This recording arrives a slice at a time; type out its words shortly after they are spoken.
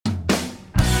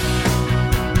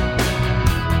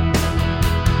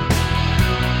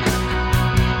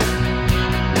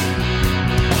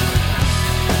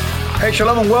right,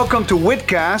 shalom and welcome to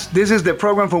Witcast. This is the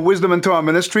program for Wisdom and Torah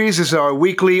Ministries. This is our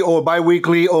weekly or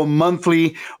bi-weekly or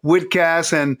monthly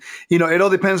Witcast. And, it all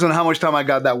depends on how much time I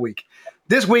got that week.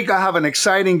 This week, I have an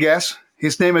exciting guest.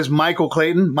 His name is Michael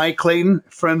Clayton. Mike Clayton,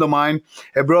 a friend of mine,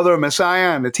 a brother of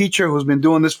Messiah and a teacher who's been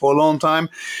doing this for a long time.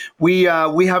 We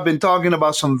have been talking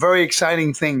about some very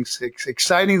exciting things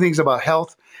about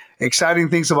health, exciting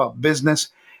things about business,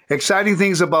 exciting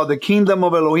things about the kingdom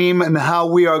of Elohim and how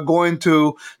we are going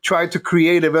to try to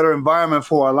create a better environment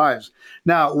for our lives.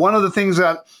 Now, one of the things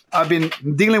that I've been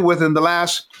dealing with in the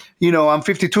last, I'm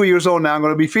 52 years old now. I'm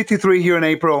going to be 53 here in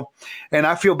April, and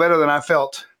I feel better than I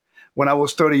felt when I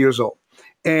was 30 years old.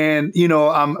 And,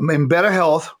 I'm in better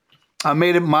health. I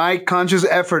made it my conscious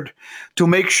effort to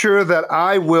make sure that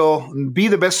I will be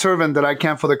the best servant that I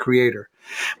can for the Creator.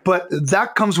 But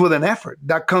that comes with an effort.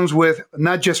 That comes with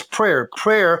not just prayer.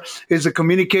 Prayer is a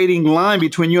communicating line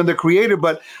between you and the Creator,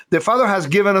 but the Father has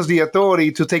given us the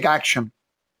authority to take action.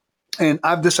 And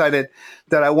I've decided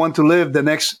that I want to live the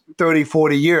next 30,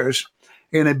 40 years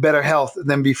in a better health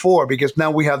than before, because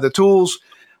now we have the tools,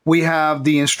 we have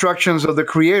the instructions of the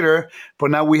Creator,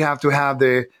 but now we have to have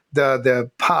the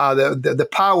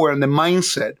power and the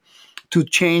mindset to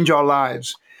change our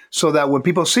lives so that when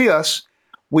people see us,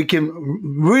 we can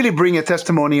really bring a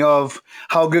testimony of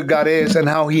how good God is and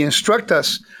how He instructs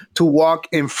us to walk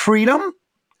in freedom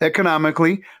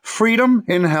economically, freedom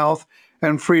in health,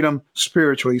 and freedom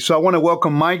spiritually. So I want to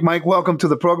welcome Mike. Mike, welcome to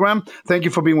the program. Thank you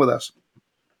for being with us.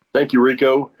 Thank you,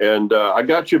 Rico. And I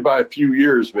got you by a few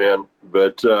years, man.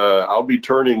 But I'll be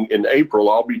turning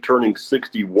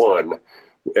 61.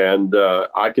 And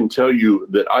I can tell you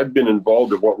that I've been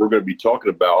involved in what we're going to be talking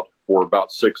about for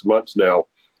about 6 months now.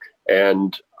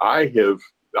 And I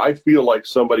feel like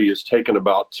somebody has taken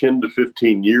about 10 to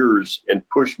 15 years and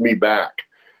pushed me back.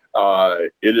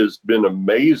 It has been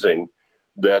amazing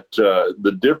that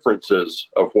the differences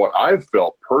of what I've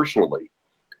felt personally.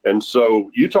 And so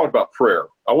you talked about prayer.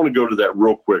 I want to go to that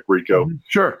real quick, Rico.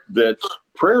 Sure. That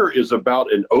prayer is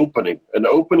about an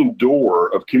opening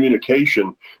door of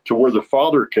communication to where the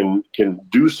Father can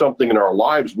do something in our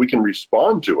lives. We can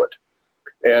respond to it.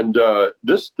 And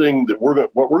this thing that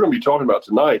what we're going to be talking about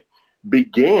tonight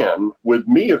began with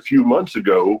me a few months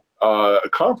ago, a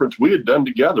conference we had done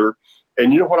together.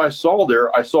 And you know what I saw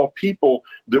there? I saw people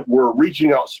that were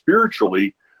reaching out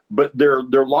spiritually, but their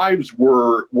lives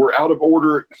were out of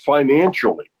order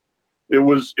financially. It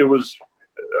was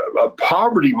a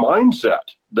poverty mindset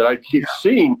that I keep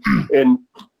seeing. And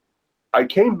I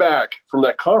came back from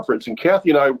that conference, and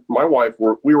Kathy and I, my wife,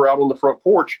 we were out on the front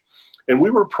porch. And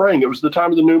we were praying. It was the time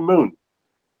of the new moon.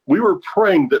 We were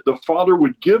praying that the Father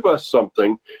would give us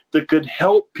something that could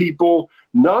help people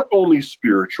not only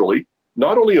spiritually,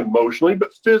 not only emotionally,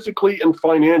 but physically and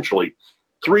financially.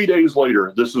 3 days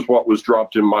later, this is what was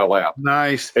dropped in my lap.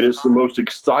 Nice. And it's the most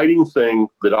exciting thing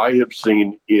that I have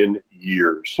seen in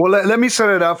years. Well, let me set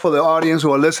it up for the audience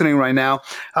who are listening right now.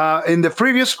 In the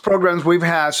previous programs, we've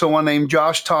had someone named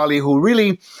Josh Tolley who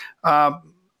really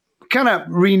kind of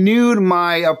renewed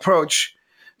my approach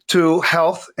to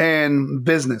health and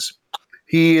business.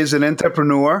 He is an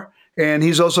entrepreneur, and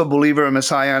he's also a believer in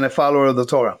Messiah and a follower of the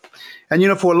Torah. And,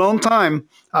 for a long time,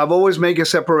 I've always made a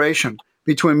separation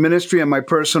between ministry and my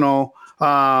personal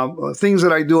things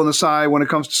that I do on the side when it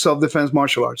comes to self-defense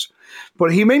martial arts.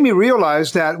 But he made me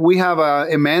realize that we have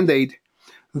a mandate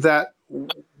that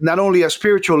not only as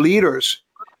spiritual leaders,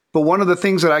 but one of the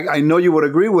things that I know you would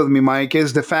agree with me, Mike,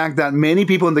 is the fact that many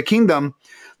people in the kingdom,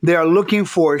 they are looking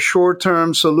for a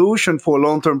short-term solution for a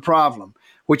long-term problem,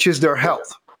 which is their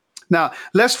health. Now,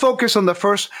 let's focus on the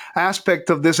first aspect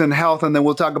of this in health, and then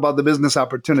we'll talk about the business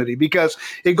opportunity, because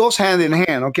it goes hand in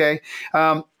hand, okay?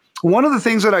 One of the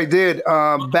things that I did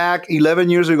back 11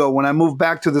 years ago when I moved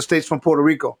back to the States from Puerto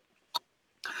Rico,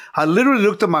 I literally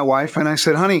looked at my wife and I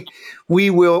said, honey,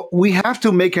 we have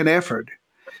to make an effort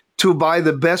to buy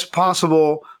the best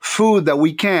possible food that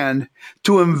we can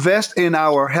to invest in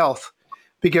our health,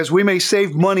 because we may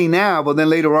save money now, but then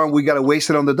later on we got to waste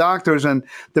it on the doctors, and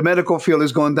the medical field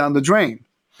is going down the drain.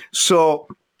 So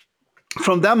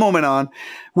from that moment on,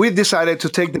 we've decided to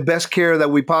take the best care that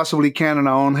we possibly can in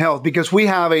our own health, because we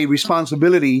have a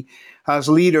responsibility as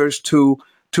leaders to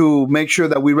make sure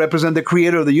that we represent the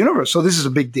Creator of the universe. So this is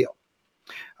a big deal.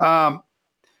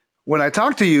 When I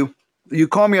talk to you, you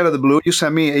call me out of the blue, you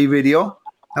send me a video,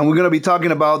 and we're going to be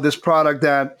talking about this product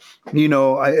that,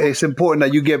 it's important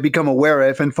that you become aware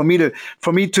of. And for me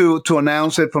to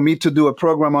announce it, for me to do a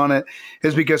program on it,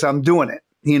 is because I'm doing it.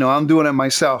 I'm doing it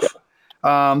myself.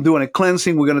 I'm doing a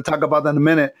cleansing. We're going to talk about that in a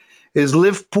minute. is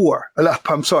live poor.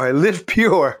 I'm sorry, live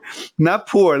pure, not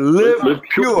poor. Live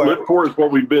pure. Live pure is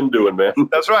what we've been doing, man.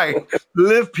 That's right.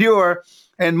 Live pure.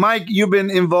 And Mike, you've been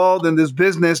involved in this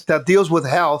business that deals with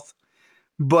health,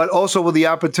 but also with the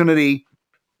opportunity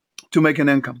to make an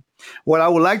income. What I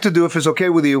would like to do, if it's okay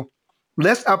with you,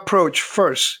 let's approach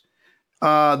first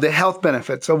the health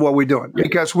benefits of what we're doing,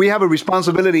 because we have a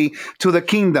responsibility to the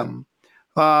kingdom.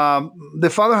 The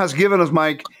Father has given us,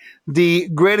 Mike, the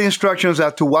great instructions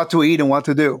as to what to eat and what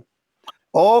to do.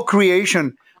 All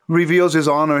creation reveals his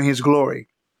honor and his glory.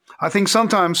 I think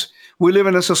sometimes we live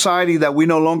in a society that we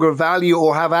no longer value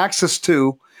or have access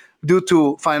to due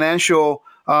to financial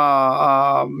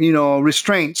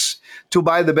restraints to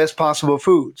buy the best possible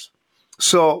foods.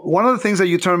 So one of the things that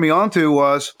you turned me on to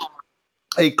was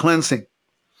a cleansing.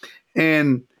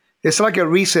 And it's like a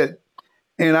reset.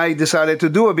 And I decided to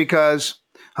do it because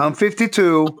I'm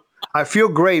 52. I feel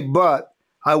great, but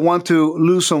I want to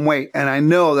lose some weight. And I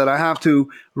know that I have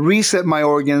to reset my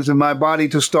organs and my body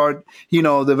to start,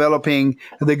 developing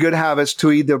the good habits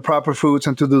to eat the proper foods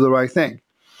and to do the right thing.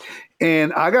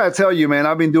 And I got to tell you, man,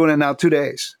 I've been doing it now 2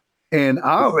 days and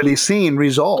I've already seen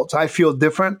results. I feel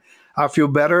different. I feel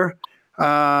better.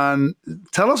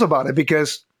 Tell us about it,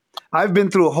 because I've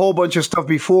been through a whole bunch of stuff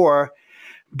before,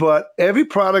 but every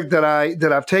product that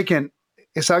I've taken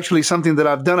is actually something that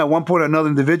I've done at one point or another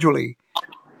individually.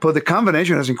 But the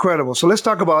combination is incredible. So let's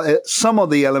talk about some of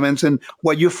the elements and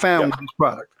what you found with this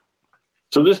product.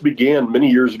 So this began many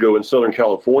years ago in Southern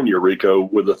California, Rico,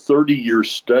 with a 30-year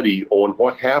study on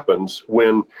what happens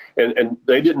when, and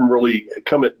they didn't really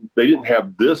they didn't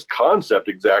have this concept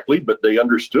exactly, but they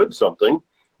understood something,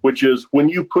 which is when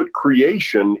you put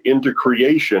creation into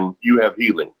creation, you have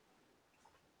healing.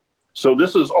 So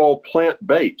this is all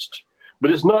plant-based. But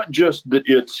it's not just that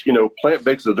it's,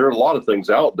 plant-based. There are a lot of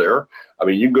things out there. I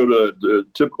mean, you can go to the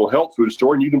typical health food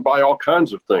store and you can buy all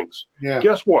kinds of things. Yeah.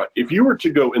 Guess what? If you were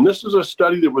to go, and this is a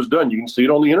study that was done, you can see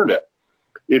it on the internet.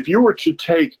 If you were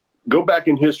to go back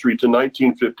in history to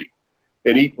 1950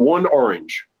 and eat one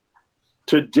orange,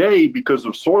 today, because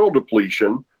of soil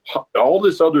depletion, all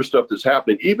this other stuff that's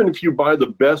happening, even if you buy the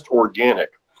best organic,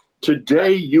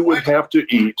 today you would have to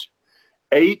eat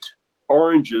 8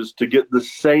 oranges to get the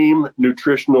same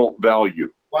nutritional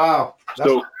value. Wow.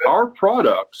 So our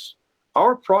products,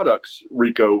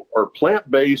 Rico, are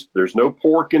plant-based. There's no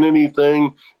pork in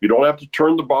anything. You don't have to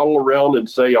turn the bottle around and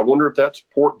say, I wonder if that's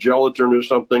pork gelatin or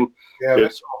something. Yeah,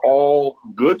 it's all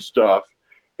good stuff.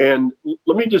 And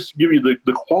let me just give you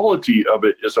the quality of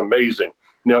it is amazing.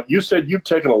 Now, you said you've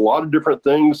taken a lot of different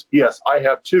things. Yes, I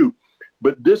have too.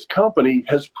 But this company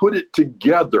has put it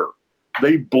together.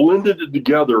 They blended it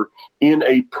together in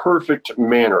a perfect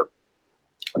manner.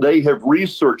 They have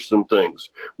researched some things.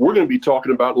 We're going to be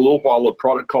talking about in a little while a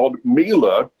product called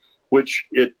Mila, which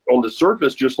on the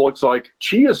surface just looks like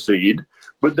chia seed,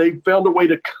 but they found a way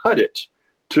to cut it,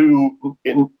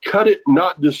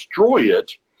 not destroy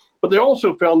it. But they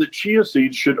also found that chia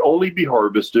seeds should only be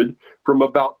harvested from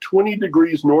about 20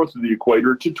 degrees north of the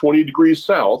equator to 20 degrees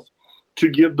south to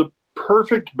give the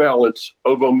perfect balance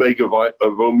of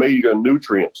omega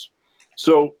nutrients.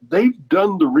 So they've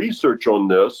done the research on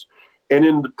this, and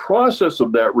in the process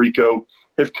of that, Rico,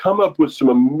 have come up with some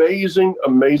amazing,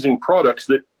 amazing products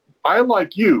that I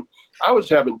was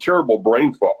having terrible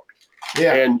brain fog.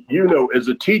 Yeah. And as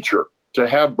a teacher, to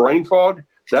have brain fog,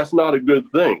 that's not a good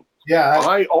thing. Yeah.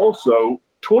 I also,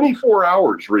 24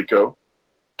 hours, Rico,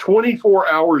 24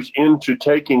 hours into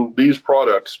taking these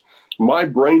products, my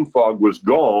brain fog was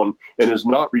gone and has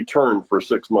not returned for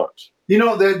 6 months.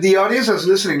 The audience that's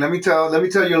listening, let me tell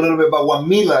you a little bit about what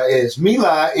Mila is.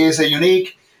 Mila is a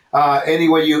unique,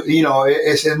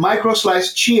 it's a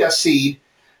micro-sliced chia seed.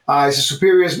 It's a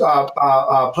superior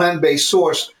plant-based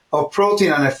source of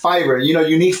protein and a fiber.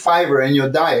 You need fiber in your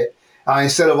diet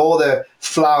instead of all the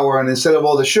flour and instead of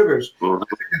all the sugars. Mm-hmm.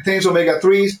 It contains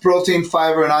omega-3s, protein,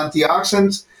 fiber, and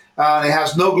antioxidants. And it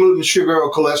has no gluten, sugar,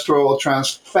 or cholesterol, or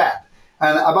trans fat.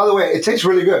 And by the way, it tastes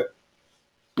really good.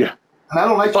 Yeah. And I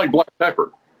don't like it's like black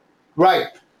pepper. Right.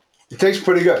 It tastes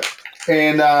pretty good.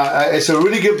 And it's a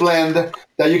really good blend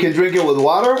that you can drink it with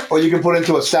water or you can put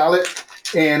into a salad.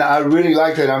 And I really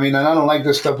like it. I mean, and I don't like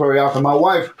this stuff very often. My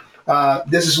wife,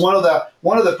 this is one of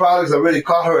the products that really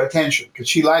caught her attention because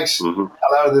she likes a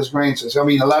lot of this grains. I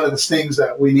mean, a lot of these things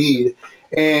that we need.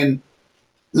 And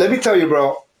let me tell you,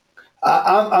 bro,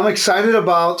 I'm excited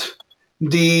about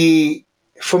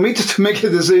for me to make a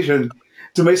decision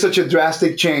to make such a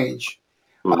drastic change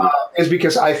is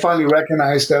because I finally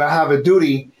recognize that I have a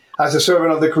duty as a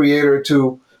servant of the Creator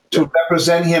to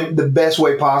represent Him the best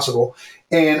way possible.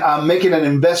 and I'm making an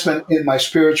investment in my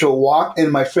spiritual walk,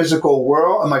 in my physical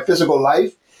world, in my physical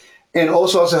life, and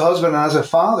also as a husband and as a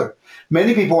father.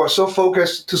 Many people are so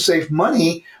focused to save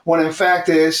money when in fact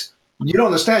is you don't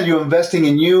understand you're investing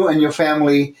in you and your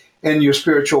family and your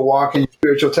spiritual walk and your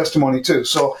spiritual testimony too.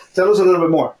 So tell us a little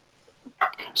bit more.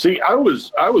 See, I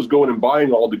was going and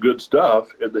buying all the good stuff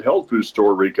at the health food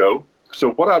store, Rico.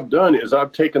 So what I've done is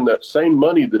I've taken that same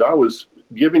money that I was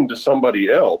giving to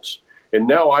somebody else, and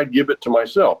now I give it to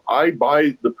myself. I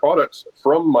buy the products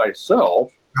from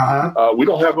myself. We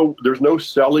don't have there's no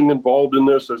selling involved in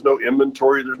this. There's no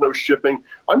inventory. There's no shipping.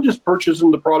 I'm just purchasing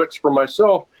the products for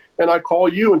myself. And I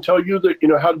call you and tell you that,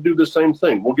 how to do the same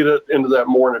thing. We'll get into that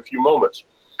more in a few moments.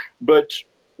 But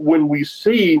when we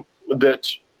see that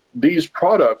these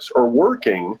products are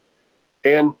working,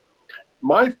 and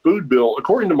my food bill,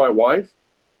 according to my wife,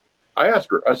 I asked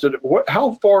her, I said,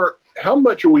 how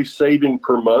much are we saving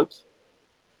per month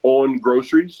on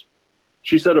groceries?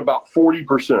 She said about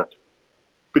 40%.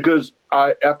 Because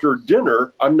after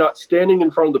dinner, I'm not standing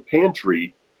in front of the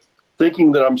pantry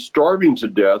thinking that I'm starving to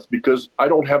death because I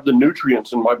don't have the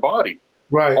nutrients in my body.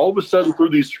 Right. All of a sudden, through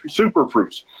these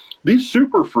superfruits, these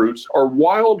superfruits are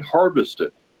wild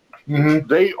harvested. Mm-hmm.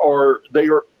 They are,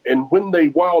 and when they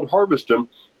wild harvest them,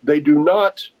 they do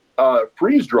not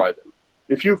freeze dry them.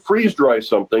 If you freeze dry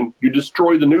something, you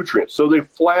destroy the nutrients. So they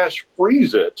flash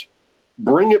freeze it,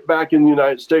 bring it back in the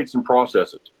United States and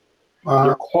process it.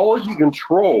 Their quality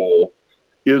control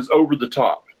is over the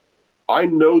top. I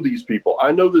know these people.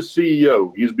 I know the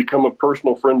CEO. He's become a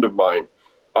personal friend of mine.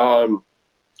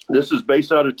 This is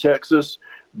based out of Texas.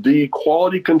 The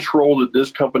quality control that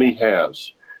this company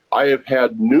has, I have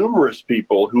had numerous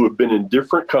people who have been in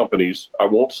different companies. I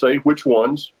won't say which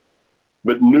ones,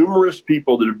 but numerous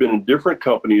people that have been in different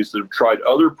companies that have tried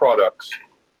other products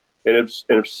and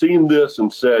have seen this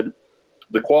and said,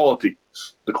 the quality.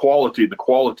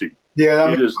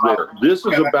 Yeah, it is there. This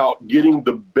is about getting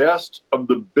the best of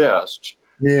the best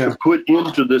to put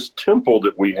into this temple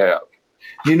that we have.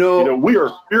 We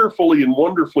are fearfully and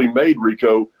wonderfully made,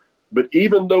 Rico, but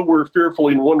even though we're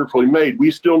fearfully and wonderfully made,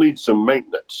 we still need some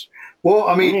maintenance. Well,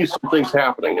 I mean, we need some things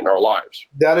happening in our lives.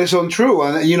 That is untrue.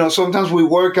 And, sometimes we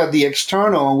work at the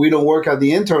external and we don't work at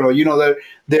the internal.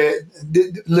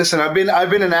 Listen, I've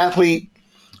been an athlete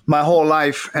my whole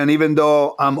life. And even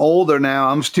though I'm older now,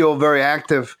 I'm still very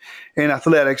active in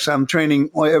athletics. I'm training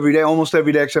every day, almost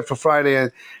every day, except for Friday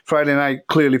night,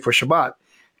 clearly for Shabbat.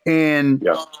 And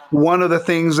one of the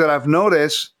things that I've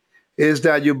noticed is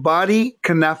that your body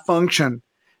cannot function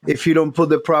if you don't put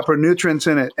the proper nutrients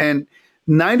in it. And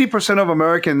 90% of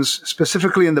Americans,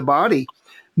 specifically in the body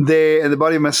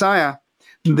of Messiah,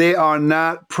 they are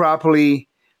not properly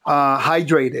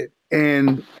hydrated,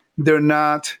 and they're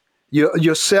not.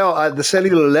 Your cell at the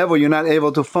cellular level, you're not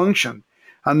able to function.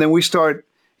 And then we start,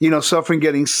 suffering,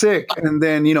 getting sick. And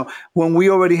then, when we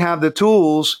already have the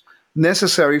tools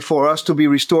necessary for us to be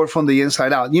restored from the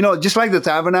inside out, just like the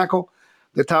tabernacle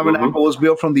was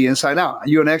built from the inside out.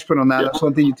 You're an expert on that. Yeah. That's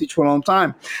something you teach for a long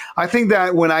time. I think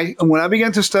that when I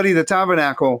began to study the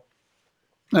tabernacle,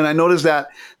 and I noticed that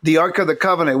the Ark of the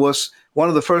Covenant was one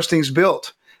of the first things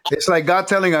built. It's like God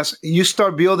telling us, you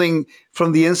start building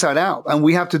from the inside out. And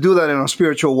we have to do that in our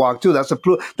spiritual walk too. That's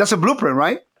a blueprint,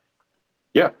 right?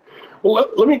 Yeah. Well,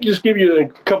 let me just give you a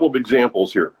couple of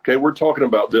examples here. Okay. We're talking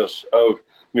about this of,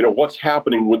 what's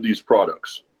happening with these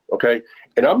products. Okay.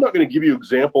 And I'm not going to give you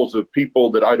examples of people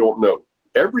that I don't know.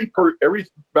 Everybody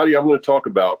I'm going to talk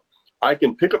about, I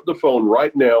can pick up the phone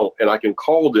right now and I can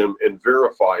call them and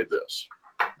verify this.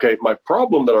 Okay. My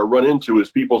problem that I run into is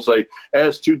people say,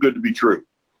 it's too good to be true.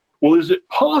 Well, is it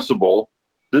possible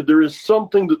that there is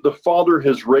something that the Father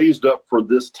has raised up for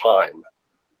this time?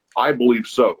 I believe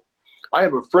so. I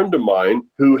have a friend of mine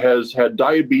who has had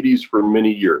diabetes for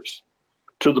many years,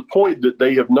 to the point that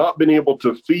they have not been able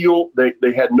to feel,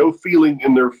 they had no feeling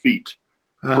in their feet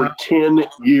for 10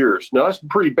 years. Now, that's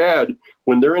pretty bad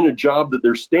when they're in a job that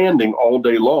they're standing all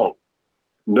day long.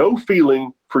 No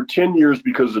feeling for 10 years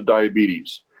because of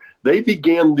diabetes. They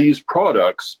began these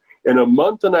products, and a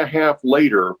month and a half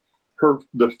later,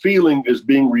 the feeling is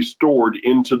being restored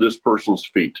into this person's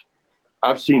feet.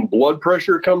 I've seen blood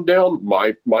pressure come down,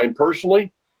 mine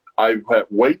personally. I've had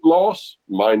weight loss,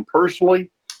 mine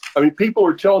personally. I mean, people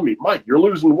are telling me, Mike, you're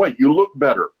losing weight. You look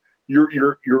better.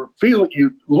 You're feeling.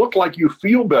 You look like you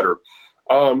feel better.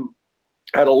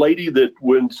 Had a lady that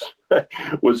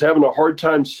was having a hard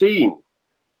time seeing.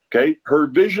 Okay, her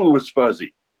vision was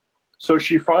fuzzy, so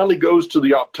she finally goes to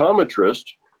the optometrist.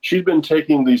 She's been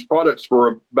taking these products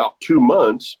for about 2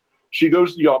 months. She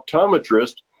goes to the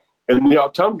optometrist, And the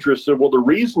optometrist said, well, the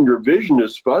reason your vision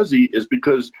is fuzzy is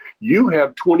because you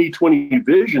have 20/20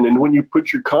 vision. And when you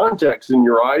put your contacts in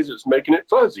your eyes, it's making it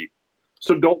fuzzy.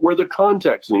 So don't wear the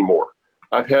contacts anymore.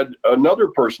 I've had another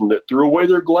person that threw away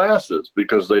their glasses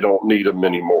because they don't need them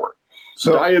anymore.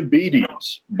 So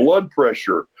diabetes, blood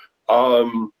pressure,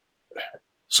 fibromyalgia,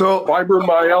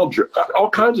 all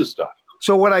kinds of stuff.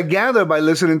 So what I gather by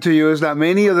listening to you is that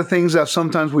many of the things that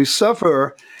sometimes we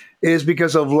suffer is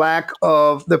because of lack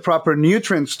of the proper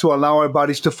nutrients to allow our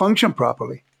bodies to function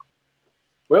properly.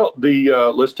 Well,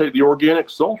 let's take the organic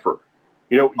sulfur.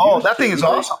 That thing is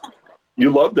awesome. You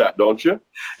love that, don't you?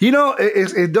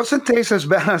 It doesn't taste as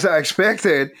bad as I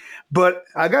expected, but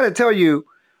I got to tell you,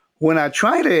 when I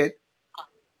tried it,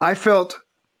 I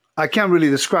can't really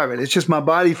describe it. It's just my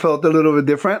body felt a little bit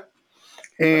different.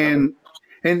 And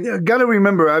got to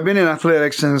remember, I've been in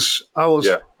athletics since I was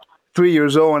 3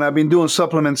 years old, and I've been doing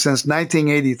supplements since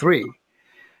 1983.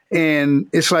 And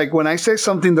it's like when I say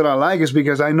something that I like, it's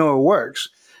because I know it works.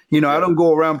 I don't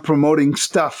go around promoting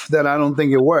stuff that I don't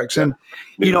think it works. And,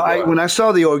 when I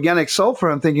saw the organic sulfur,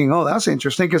 I'm thinking, oh, that's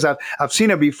interesting because I've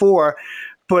seen it before.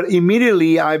 But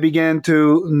immediately I began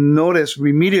to notice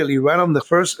right on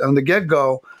the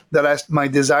get-go that my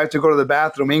desire to go to the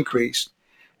bathroom increased.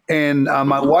 And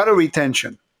my water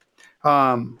retention,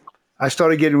 I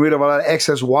started getting rid of a lot of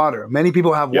excess water. Many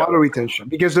people have water retention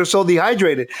because they're so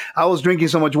dehydrated. I was drinking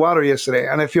so much water yesterday,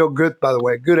 and I feel good, by the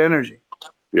way, good energy.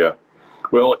 Yeah.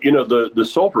 Well, the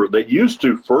sulfur, they used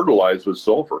to fertilize with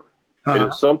sulfur. And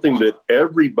it's something that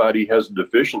everybody has a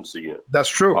deficiency in. That's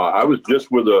true. I was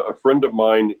just with a friend of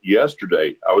mine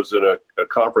yesterday. I was in a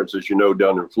conference, as you know,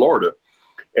 down in Florida.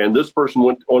 And this person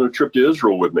went on a trip to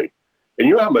Israel with me. And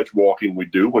you know how much walking we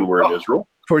do when we're in Israel?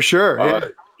 For sure. Yeah.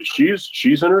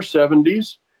 She's in her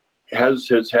 70s,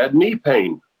 has had knee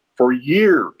pain for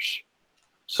years.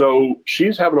 So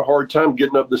she's having a hard time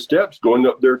getting up the steps, going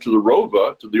up there to the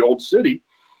Rova, to the old city.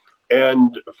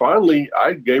 And finally,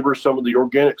 I gave her some of the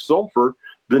organic sulfur.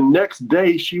 The next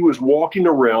day, she was walking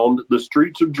around the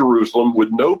streets of Jerusalem with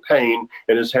no pain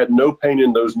and has had no pain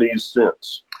in those knees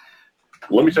since.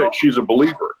 Let me tell you, she's a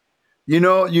believer. You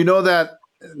know that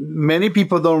many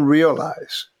people don't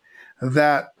realize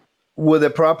that with the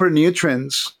proper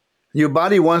nutrients, your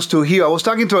body wants to heal. I was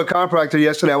talking to a chiropractor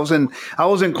yesterday. I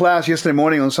was in class yesterday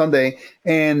morning on Sunday,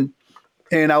 and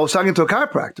I was talking to a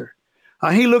chiropractor.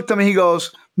 And he looked at me, he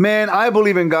goes, man, I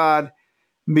believe in God.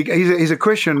 He's a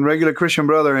Christian, regular Christian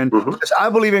brother. And I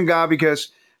believe in God because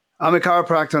I'm a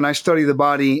chiropractor and I study the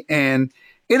body. And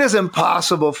it is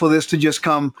impossible for this to just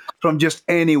come from just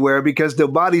anywhere because the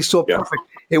body is so perfect.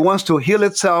 It wants to heal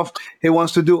itself. It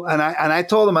wants to do. And I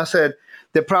told him, I said,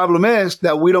 the problem is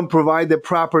that we don't provide the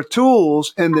proper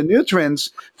tools and the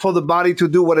nutrients for the body to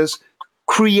do what is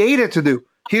created to do,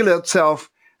 heal itself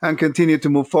and continue to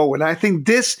move forward. And I think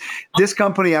this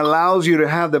company allows you to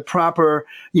have the proper,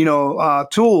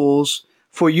 tools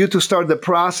for you to start the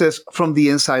process from the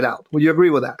inside out. Would you agree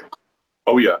with that?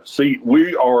 Oh, yeah. See,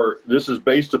 this is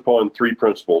based upon 3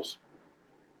 principles.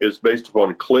 It's based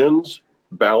upon cleanse,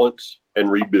 balance,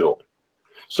 and rebuild.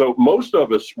 So most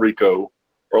of us, Rico,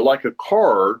 are like a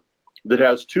car that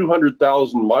has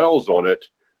 200,000 miles on it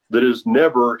that has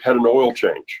never had an oil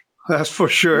change. That's for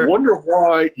sure.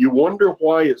 You wonder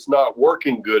why it's not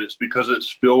working good. It's because it's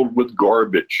filled with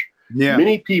garbage. Yeah.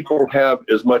 Many people have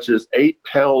as much as 8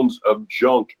 pounds of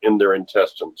junk in their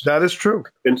intestines. That is true.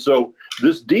 And so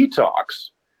this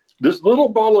detox, this little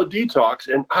bottle of detox,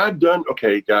 and I've done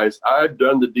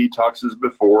the detoxes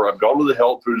before. I've gone to the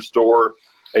health food store,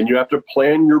 and you have to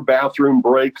plan your bathroom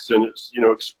breaks and it's,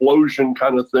 explosion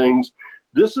kind of things.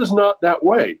 This is not that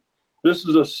way. This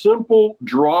is a simple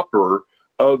dropper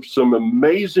of some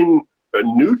amazing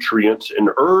nutrients and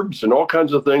herbs and all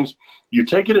kinds of things. You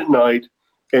take it at night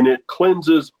and it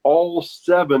cleanses all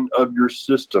 7 of your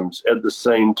systems at the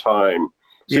same time.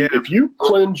 See, if you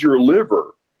cleanse your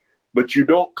liver, but you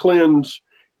don't cleanse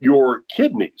your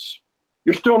kidneys,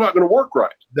 you're still not going to work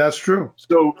right. That's true.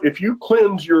 So if you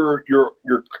cleanse your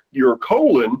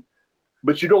colon,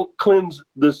 but you don't cleanse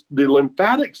the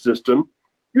lymphatic system,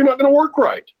 you're not going to work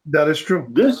right. That is true.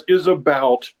 This is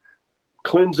about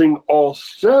cleansing all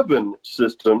 7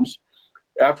 systems.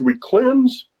 After we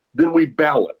cleanse, then we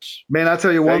balance. Man, I'll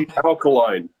tell you one.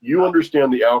 Alkaline. You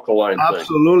understand the alkaline thing.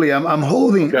 Absolutely. I'm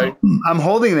holding. Okay. I'm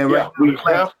holding it right. We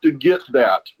have to get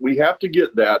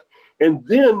that. And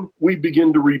then we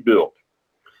begin to rebuild.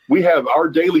 We have our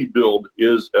daily build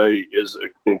is an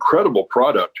incredible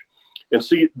product. And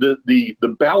see the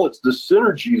balance, the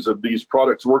synergies of these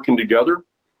products working together.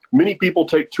 Many people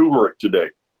take turmeric today.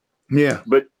 Yeah.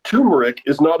 But turmeric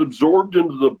is not absorbed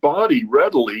into the body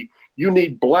readily you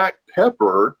need black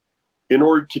pepper in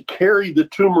order to carry the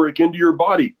turmeric into your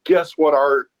body. Guess what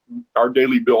our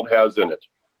daily build has in it?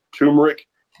 Turmeric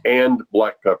and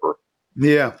black pepper.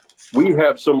 Yeah. We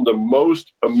have some of the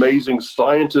most amazing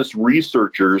scientists,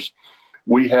 researchers.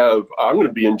 I'm going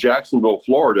to be in Jacksonville,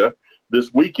 Florida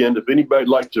this weekend. If anybody'd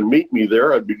like to meet me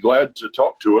there, I'd be glad to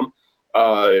talk to him.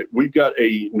 We've got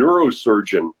a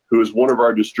neurosurgeon who is one of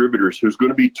our distributors who's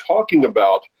going to be talking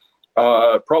about,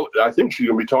 I think she's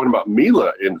going to be talking about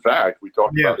Mila. In fact, we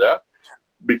talked about that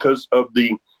because of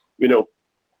the,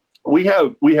 we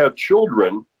have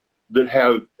children that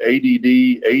have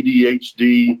ADD,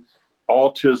 ADHD,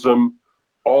 autism,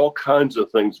 all kinds of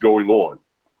things going on.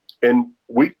 And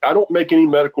I don't make any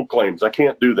medical claims. I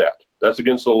can't do that. That's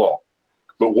against the law.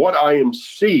 But what I am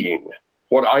seeing,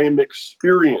 what I am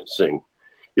experiencing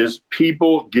is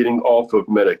people getting off of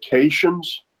medications.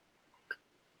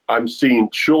 I'm seeing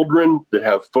children that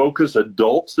have focus,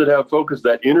 adults that have focus,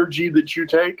 that energy that you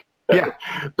take,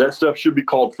 that stuff should be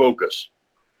called focus.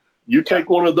 You take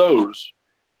one of those,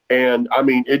 and I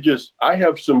mean, I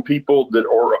have some people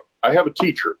I have a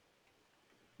teacher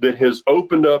that has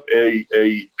opened up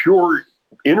a pure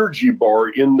energy bar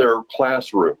in their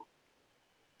classroom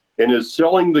and is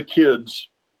selling the kids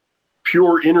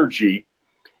pure energy.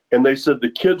 And they said the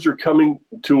kids are coming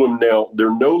to them now.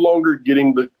 They're no longer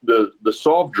getting the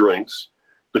soft drinks,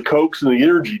 the Cokes and the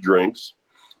energy drinks,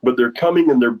 but they're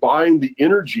coming and they're buying the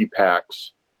energy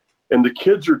packs. And the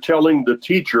kids are telling the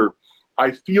teacher,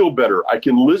 I feel better. I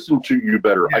can listen to you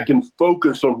better. I can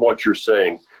focus on what you're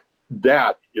saying.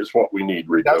 That is what we need,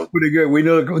 Rico. That's pretty good.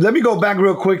 Let me go back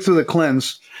real quick to the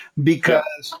cleanse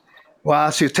because,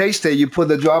 as you taste it, you put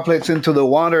the droplets into the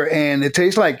water and it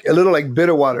tastes like a little like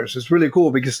bitter waters. It's really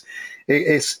cool because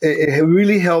it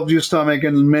really helps your stomach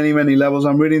in many, many levels.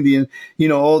 I'm reading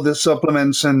all the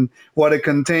supplements and what it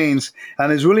contains.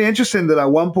 And it's really interesting that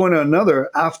at one point or another,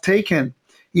 I've taken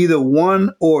either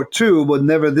one or two, but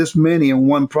never this many in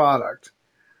one product.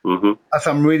 As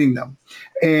I'm reading them.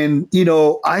 And,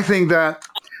 I think that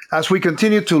as we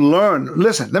continue to learn,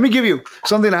 listen, let me give you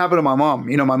something that happened to my mom.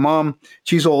 My mom,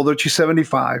 she's older, she's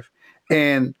 75,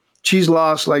 and she's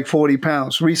lost like 40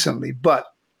 pounds recently,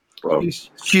 but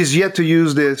she's yet to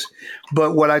use this.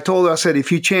 But what I told her, I said,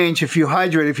 if you change, if you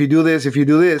hydrate, if you do this,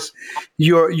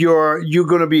 you're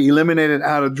going to be eliminated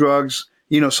out of drugs.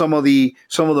 Some of the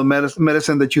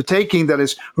medicine that you're taking that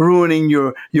is ruining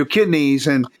your kidneys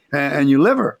and your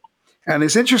liver. And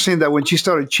it's interesting that when she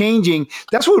started changing,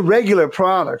 that's with regular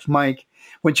products, Mike,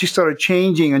 when she started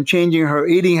changing her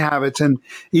eating habits, and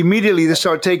immediately they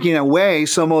start taking away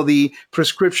some of the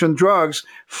prescription drugs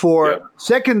for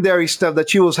secondary stuff that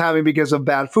she was having because of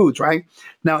bad foods, right?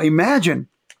 Now imagine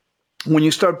when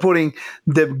you start putting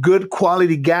the good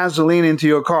quality gasoline into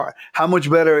your car, how much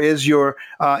better is your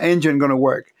engine going to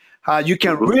work? You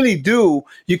can really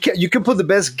you can put the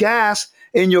best gas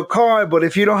in your car, but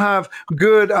if you don't have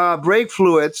good brake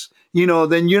fluids,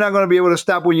 then you're not going to be able to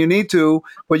stop when you need to,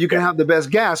 but you can have the best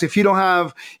gas. If you don't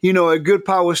have, a good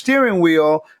power steering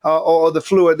wheel or the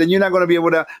fluid, then you're not going to be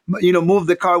able to, move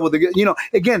the car with the,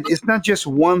 again, it's not just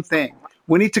one thing.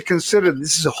 We need to consider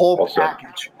this is a whole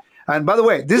package. And by the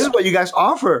way, this is what you guys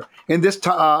offer in this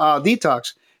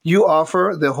detox. You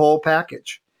offer the whole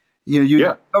package.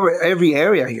 You cover every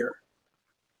area here.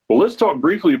 Well, let's talk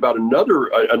briefly about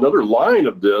another line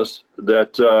of this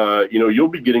that you'll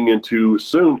be getting into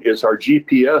soon. Is our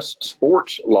GPS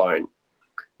sports line.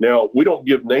 Now, we don't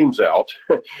give names out,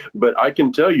 but I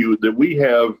can tell you that we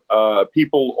have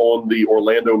people on the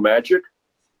Orlando Magic.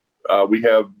 We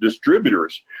have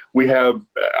distributors. We have,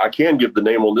 I can give the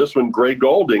name on this one, Gray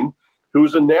Goulding, who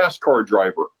is a NASCAR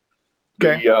driver.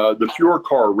 Okay. The Pure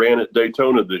Car ran at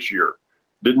Daytona this year.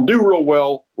 Didn't do real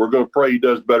well. We're going to pray he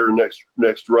does better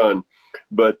next run.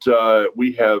 But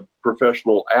we have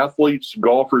professional athletes,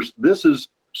 golfers. This is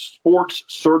sports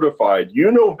certified.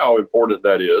 You know how important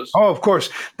that is. Oh, of course.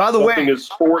 By the way, something is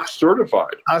sports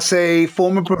certified. As a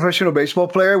former professional baseball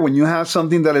player, when you have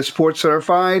something that is sports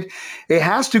certified, it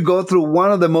has to go through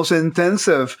one of the most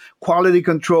intensive quality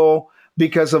control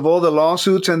because of all the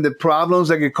lawsuits and the problems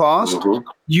that it caused.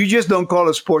 You just don't call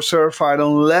it sports certified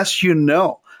unless you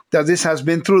know that this has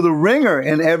been through the ringer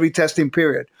in every testing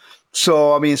period.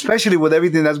 So, I mean, especially with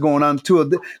everything that's going on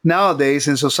nowadays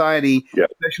in society,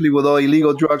 especially with all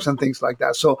illegal drugs and things like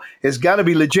that. So it's got to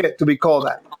be legit to be called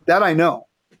that. That I know.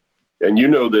 And you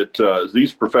know that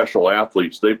these professional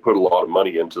athletes, they put a lot of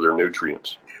money into their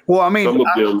nutrients. Well, I mean, some of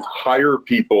them hire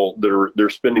people that they're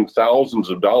spending thousands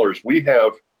of dollars. We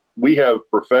have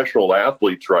professional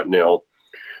athletes right now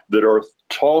that are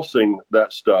tossing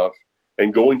that stuff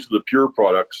and going to the pure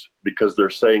products because they're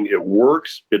saying it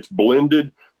works, it's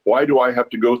blended. Why do I have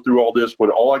to go through all this when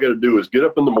all I got to do is get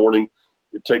up in the morning,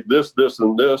 take this, this,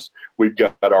 and this. We've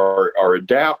got our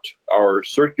Adapt, our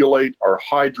Circulate, our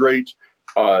Hydrate.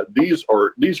 These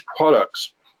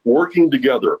products working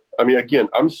together. I mean, again,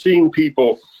 I'm seeing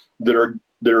people that are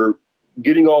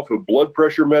getting off of blood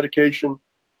pressure medication.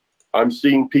 I'm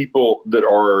seeing people that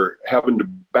are having to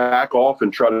back off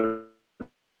and try to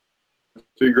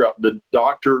figure out. The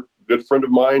doctor, good friend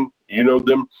of mine, you know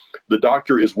them, the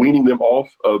doctor is weaning them off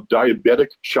of diabetic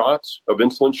shots, of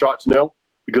insulin shots now,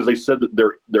 because they said that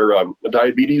their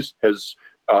diabetes has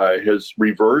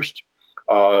reversed.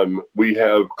 We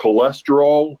have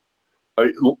cholesterol.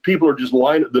 People are just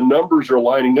the numbers are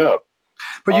lining up.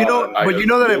 But you know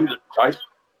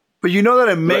that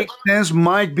it makes sense,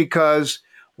 Mike, because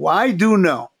I do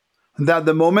know that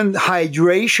the moment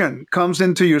hydration comes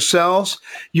into your cells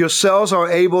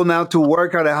are able now to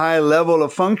work at a high level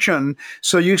of function.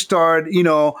 So you start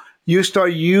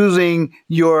using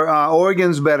your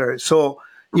organs better. So,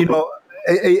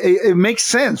 it makes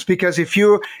sense, because if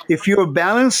you're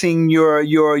balancing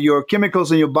your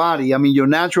chemicals in your body, I mean, your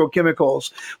natural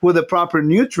chemicals with the proper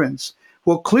nutrients,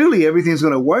 well, clearly everything's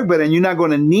going to work better, and you're not going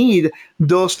to need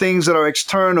those things that are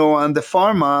external and the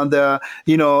pharma,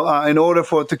 in order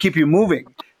to keep you moving.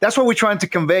 That's what we're trying to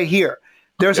convey here.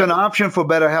 There's an option for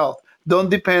better health. Don't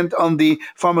depend on the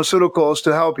pharmaceuticals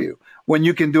to help you when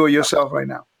you can do it yourself right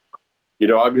now.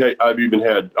 I've even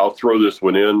had, I'll throw this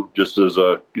one in just because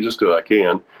I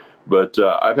can, but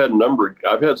I've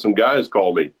had some guys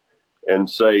call me and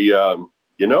say,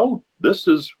 this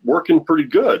is working pretty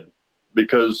good,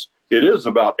 because it is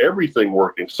about everything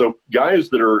working. So guys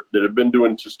that have been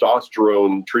doing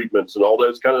testosterone treatments and all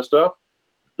that kind of stuff,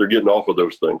 they're getting off of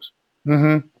those things.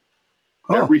 Mm-hmm.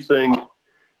 Oh. Everything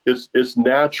is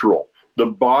natural. The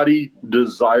body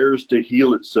desires to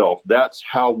heal itself. That's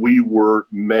how we were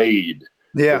made.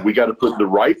 Yeah. But we got to put the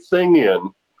right thing in,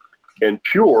 and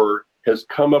Pure has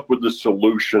come up with the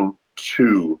solution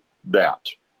to that.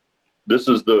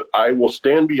 I will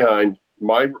stand behind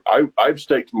I've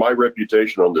staked my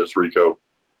reputation on this, Rico,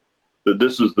 that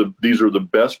these are the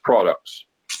best products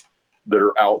that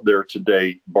are out there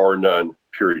today, bar none,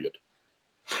 period.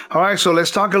 All right, so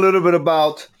let's talk a little bit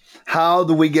about how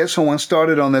do we get someone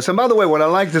started on this. And by the way, what I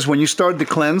like is when you start the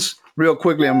cleanse, real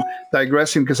quickly, I'm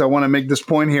digressing because I want to make this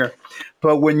point here.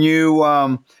 But when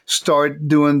you start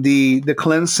doing the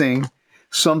cleansing,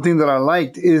 something that I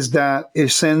liked is that it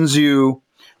sends you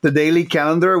the daily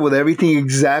calendar with everything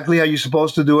exactly how you're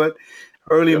supposed to do it.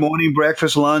 Early morning,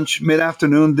 breakfast, lunch,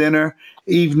 mid-afternoon, dinner,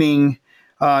 evening.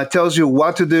 It tells you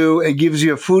what to do. It gives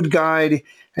you a food guide,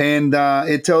 and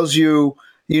it tells you,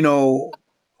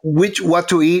 what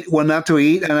to eat, what not to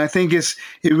eat. And I think it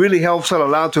really helps a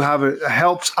lot to have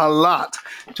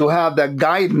that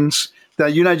guidance,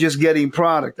 that you're not just getting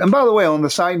product. And by the way, on the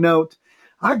side note,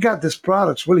 I got this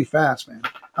products really fast, man.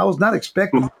 I was not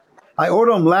expecting. I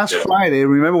ordered them last Friday.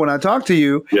 Remember when I talked to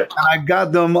you? Yeah. And I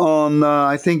got them on,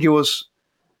 I think it was,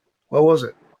 what was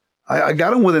it? I got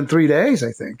them within 3 days,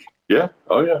 I think. Yeah.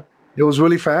 Oh, yeah. It was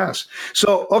really fast.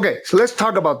 So, okay. So let's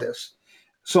talk about this.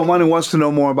 Someone who wants to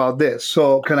know more about this.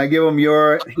 So can I give them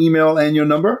your email and your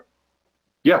number?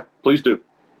 Yeah, please do.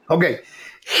 Okay.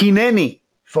 Hineni,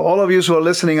 for all of you who are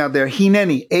listening out there,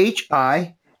 Hineni,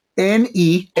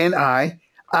 HINENI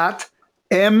at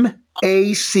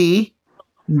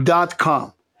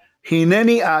mac.com.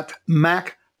 Hineni at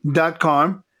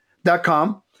mac.com.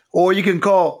 Or you can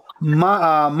call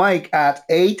Mike at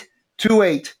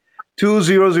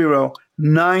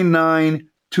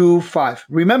 828-200-9925.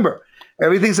 Remember,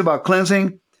 everything's about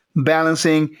cleansing,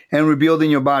 balancing, and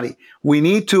rebuilding your body. We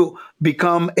need to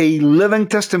become a living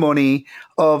testimony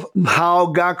of how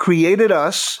God created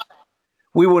us.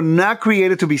 We were not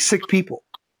created to be sick people.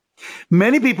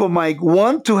 Many people, Mike,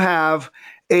 want to have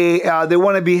they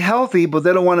want to be healthy, but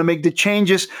they don't want to make the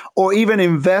changes or even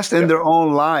invest in their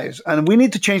own lives. And we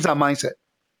need to change that mindset.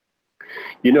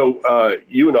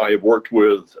 You and I have worked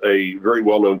with a very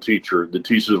well-known teacher that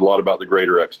teaches a lot about the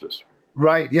greater exodus.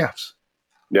 Right, yes.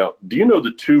 Now, do you know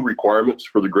the 2 requirements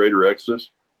for the greater exodus?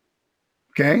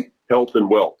 Okay. Health and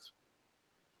wealth.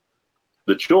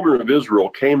 The children of Israel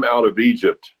came out of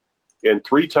Egypt, and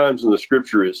 3 times in the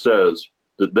scripture it says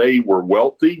that they were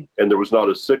wealthy and there was not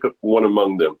a sick one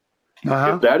among them.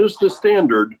 Uh-huh. If that is the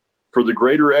standard for the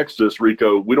greater exodus,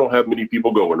 Rico, we don't have many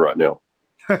people going right now.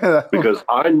 Because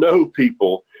I know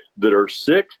people that are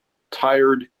sick,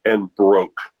 tired, and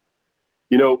broke.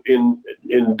 In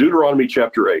Deuteronomy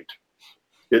chapter 8,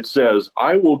 it says,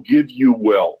 I will give you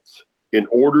wealth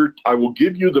I will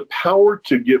give you the power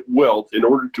to get wealth in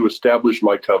order to establish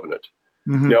my covenant.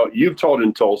 Mm-hmm. Now, you've taught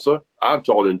in Tulsa. I've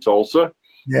taught in Tulsa.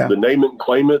 Yeah. The name it and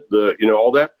claim it,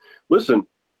 all that. Listen,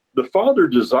 the Father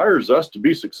desires us to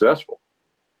be successful,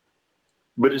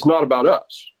 but it's not about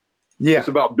us. Yeah. It's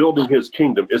about building his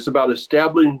kingdom. It's about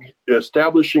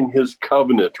establishing his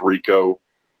covenant, Rico.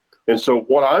 And so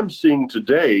what I'm seeing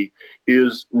today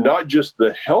is not just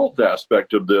the health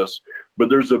aspect of this, but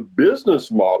there's a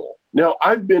business model. Now,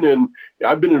 I've been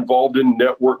involved in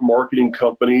network marketing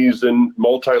companies and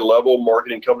multi-level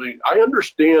marketing companies. I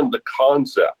understand the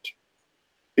concept.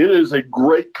 It is a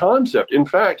great concept. In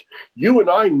fact, you and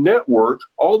I network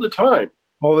all the time.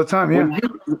 All the time, yeah.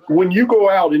 When you go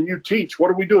out and you teach, what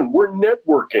are we doing? We're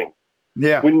networking.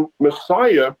 Yeah. When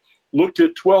Messiah looked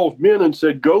at 12 men and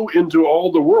said, go into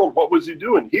all the world, what was he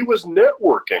doing? He was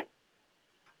networking.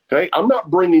 Okay, I'm not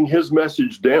bringing his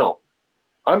message down.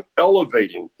 I'm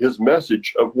elevating his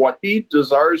message of what he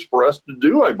desires for us to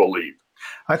do, I believe.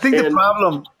 I think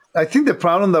the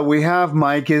problem that we have,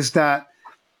 Mike, is that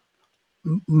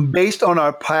based on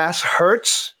our past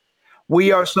hurts,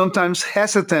 we are sometimes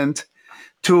hesitant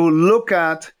to look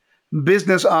at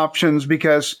business options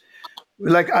because,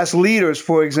 like as leaders,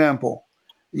 for example,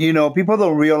 people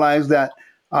don't realize that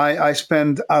I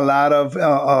spend a lot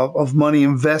of money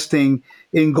investing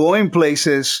in going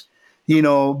places,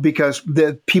 because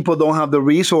the people don't have the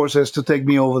resources to take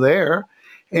me over there,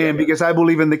 and because I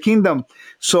believe in the kingdom.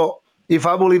 So if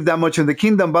I believe that much in the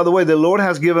kingdom, by the way, the Lord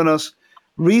has given us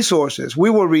resources. We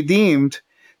were redeemed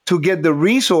to get the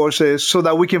resources so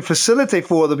that we can facilitate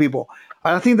for other people.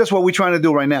 And I think that's what we're trying to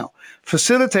do right now,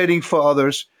 facilitating for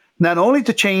others, not only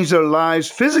to change their lives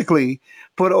physically,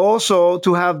 but also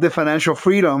to have the financial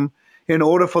freedom in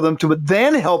order for them to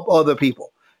then help other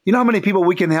people. You know how many people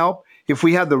we can help if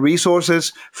we have the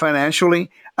resources financially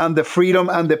and the freedom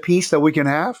and the peace that we can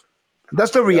have?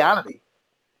 That's the reality.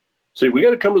 See, we got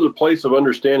to come to the place of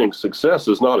understanding success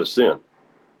is not a sin.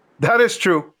 That is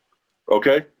true.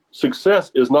 Okay?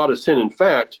 Success is not a sin. In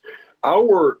fact,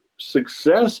 our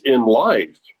success in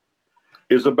life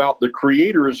is about the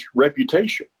Creator's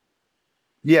reputation.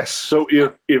 Yes. So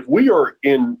if we're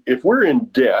in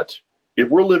debt, if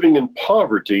we're living in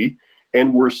poverty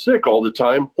and we're sick all the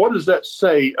time, what does that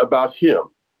say about him?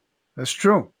 That's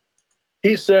true.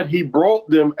 He said he brought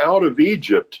them out of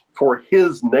Egypt for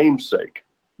his namesake.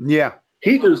 Yeah.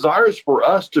 He desires for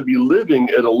us to be living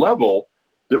at a level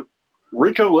that,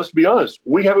 Rico, let's be honest,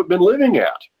 we haven't been living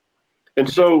at. And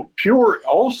so Pure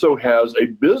also has a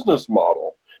business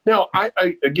model. Now, I've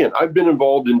been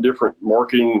involved in different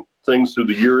marketing things through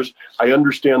the years. I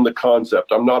understand the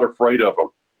concept. I'm not afraid of them.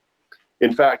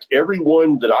 In fact, every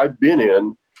one that I've been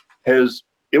in it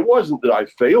wasn't that I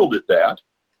failed at that.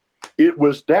 It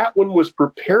was that one was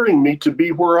preparing me to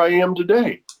be where I am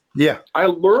today. Yeah. I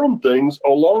learned things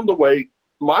along the way.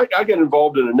 I got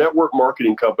involved in a network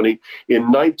marketing company in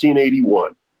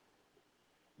 1981.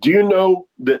 Do you know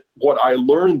that what I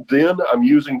learned then I'm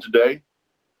using today?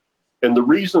 And the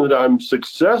reason that I'm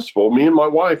successful, me and my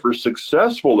wife are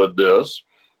successful at this,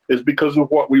 is because of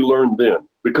what we learned then.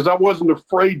 Because I wasn't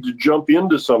afraid to jump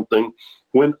into something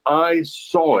when I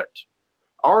saw it.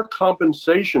 Our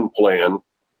compensation plan,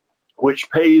 which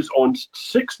pays on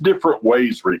 6 different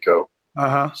ways, Rico.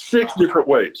 6 different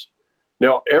ways.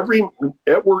 Now, every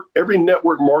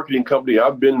network marketing company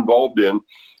I've been involved in,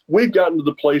 we've gotten to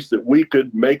the place that we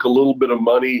could make a little bit of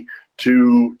money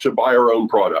to buy our own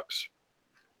products.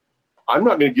 I'm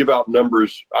not going to give out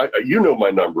numbers. You know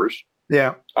my numbers.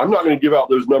 Yeah. I'm not going to give out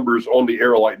those numbers on the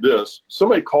air like this.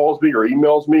 Somebody calls me or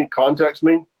emails me, contacts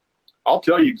me, I'll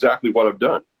tell you exactly what I've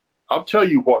done. I'll tell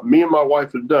you what me and my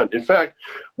wife have done. In fact,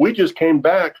 we just came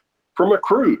back from a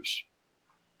cruise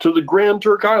to the Grand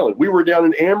Turk Island. We were down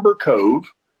in Amber Cove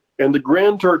and the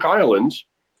Grand Turk Islands.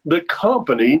 The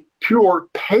company Pure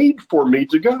paid for me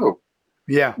to go.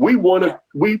 Yeah. We won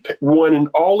an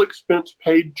all expense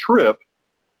paid trip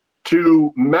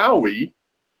to Maui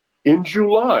in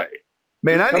July.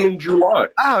 Man, July.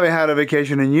 I haven't had a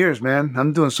vacation in years, man.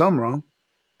 I'm doing something wrong.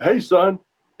 Hey, son,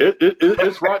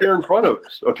 it's right there in front of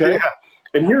us. Okay. Yeah.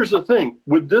 And here's the thing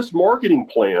with this marketing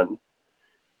plan,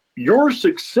 your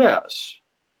success,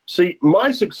 see,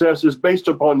 my success is based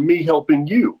upon me helping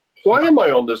you. Why am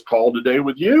I on this call today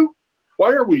with you?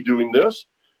 Why are we doing this?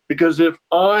 Because if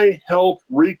I help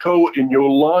Rico and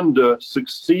Yolanda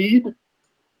succeed,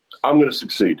 I'm going to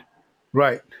succeed.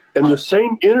 Right. And the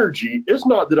same energy, it's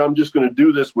not that I'm just going to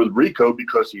do this with Rico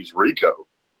because he's Rico.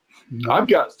 No. I've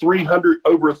got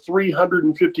over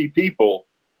 350 people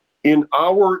in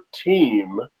our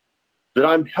team that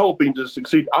I'm helping to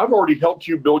succeed. I've already helped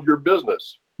you build your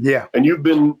business. Yeah. And you've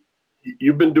been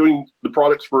you've been doing the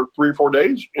products for 3 or 4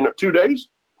 days, 2 days.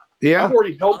 Yeah. I've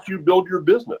already helped you build your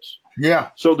business. Yeah.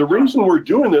 So the reason we're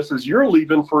doing this is you're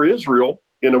leaving for Israel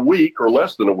in a week or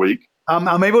less than a week.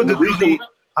 I'm able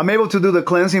to do the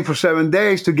cleansing for 7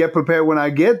 days to get prepared when I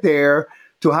get there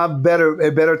to have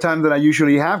a better time than I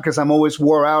usually have, because I'm always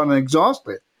wore out and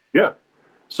exhausted. Yeah.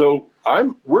 So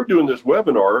we're doing this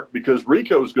webinar because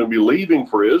Rico is going to be leaving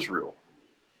for Israel.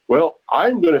 Well,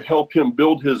 I'm going to help him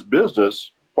build his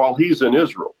business while he's in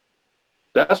Israel.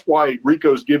 That's why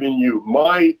Rico's giving you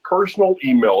my personal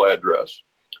email address,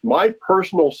 my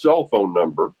personal cell phone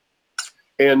number,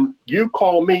 and you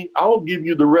call me. I'll give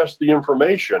you the rest of the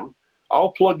information.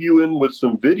 I'll plug you in with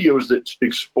some videos that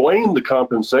explain the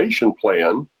compensation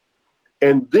plan,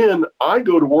 and then I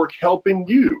go to work helping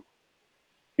you.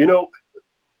 You know,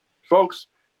 folks,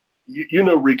 you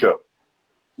know Rico.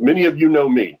 Many of you know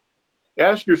me.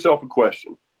 Ask yourself a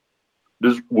question.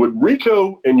 Would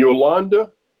Rico and Yolanda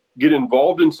get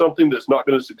involved in something that's not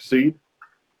going to succeed?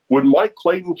 Would Mike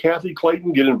Clayton, Kathy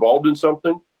Clayton get involved in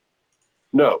something?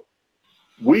 No.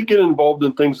 We get involved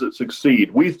in things that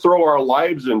succeed. We throw our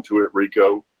lives into it,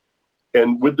 Rico.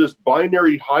 And with this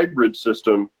binary hybrid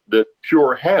system that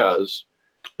Pure has,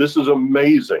 this is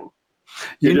amazing.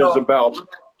 It is about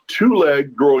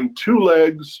growing 2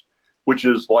 legs, which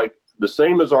is like the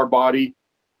same as our body,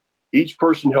 each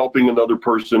person helping another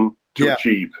person to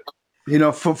achieve. You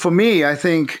know, for me, I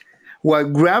think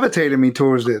what gravitated me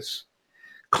towards this,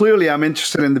 clearly I'm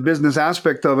interested in the business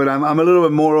aspect of it. I'm a little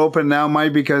bit more open now,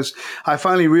 Mike, because I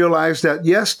finally realized that,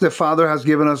 yes, the Father has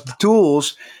given us the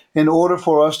tools in order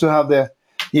for us to have the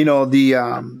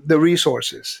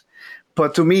resources.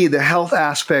 But to me, the health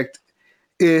aspect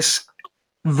is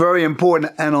very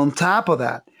important. And on top of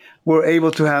that, we're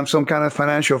able to have some kind of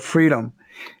financial freedom.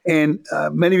 And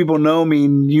many people know me.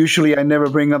 Usually I never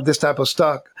bring up this type of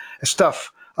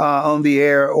stuff on the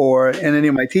air or in any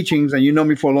of my teachings. And you know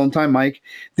me for a long time, Mike.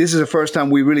 This is the first time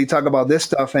we really talk about this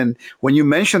stuff. And when you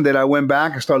mentioned it, I went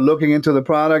back and started looking into the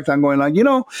product. I'm going like,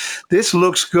 this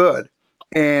looks good.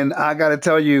 And I got to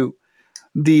tell you,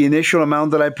 the initial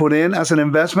amount that I put in as an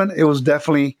investment, it was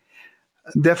definitely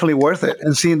worth it.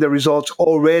 And seeing the results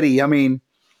already, I mean,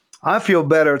 I feel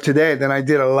better today than I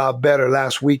did a lot better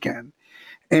last weekend.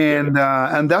 And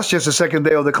that's just the second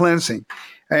day of the cleansing.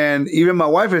 And even my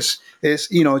wife is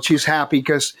she's happy,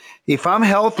 because if I'm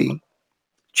healthy,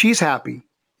 she's happy.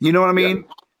 You know what I mean?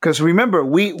 Because remember,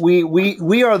 we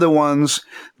are the ones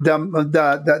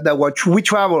that we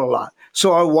travel a lot.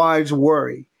 So our wives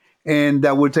worry and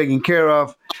that we're taken care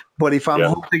of. But if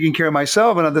I'm taking care of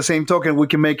myself, and at the same token, we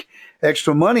can make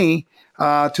extra money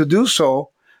to do so.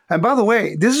 And by the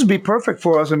way, this would be perfect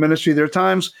for us in ministry. There are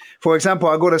times, for example,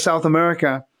 I go to South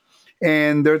America,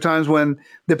 and there are times when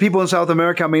the people in South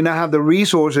America may not have the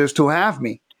resources to have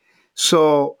me.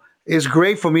 So it's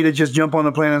great for me to just jump on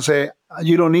the plane and say,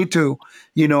 you don't need to,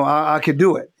 I could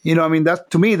do it. I mean,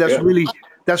 that's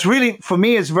really, for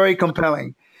me, it's very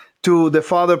compelling to the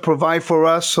Father provide for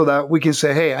us so that we can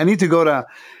say, hey, I need to go to,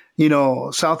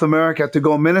 South America to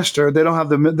go minister. They don't have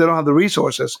the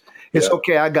resources. It's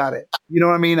okay. I got it. You know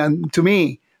what I mean? And to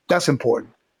me, that's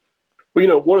important.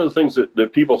 Well, one of the things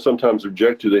that people sometimes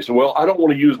object to, they say, well, I don't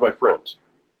want to use my friends.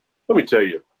 Let me tell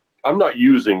you, I'm not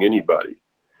using anybody.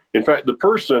 In fact, the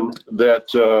person that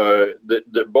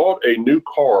bought a new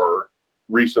car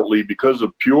recently because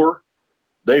of Pure,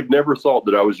 they've never thought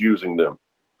that I was using them.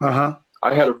 Uh-huh.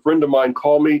 I had a friend of mine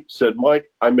call me, said, Mike,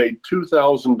 I made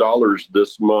 $2,000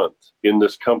 this month in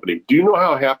this company. Do you know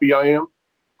how happy I am?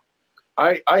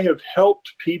 I have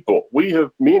helped people. Me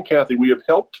and Kathy, we have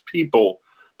helped people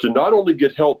to not only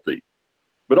get healthy,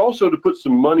 but also to put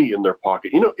some money in their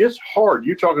pocket. It's hard.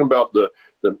 You're talking about the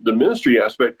ministry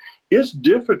aspect. It's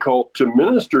difficult to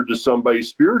minister to somebody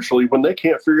spiritually when they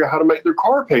can't figure out how to make their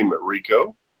car payment,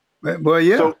 Rico. Well,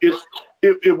 yeah. So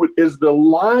it is the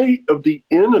lie of the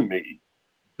enemy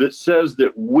that says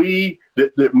that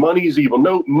that money is evil.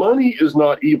 No, money is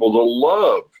not evil. The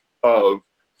love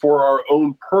for our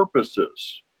own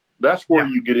purposes. That's where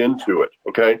you get into it.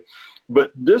 Okay.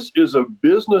 But this is a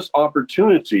business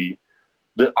opportunity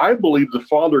that I believe the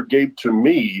Father gave to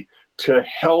me to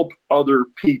help other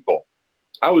people.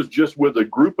 I was just with a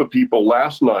group of people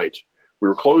last night. We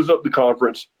were closing up the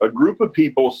conference, a group of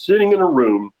people sitting in a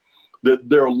room that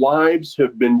their lives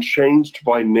have been changed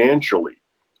financially.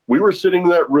 We were sitting in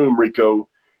that room, Rico,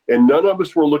 and none of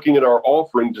us were looking at our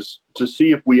offering to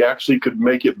see if we actually could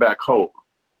make it back home.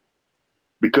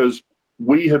 Because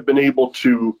we have been able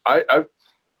to, I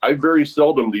very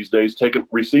seldom these days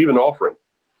receive an offering.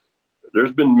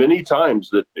 There's been many times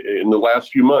that in the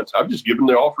last few months, I've just given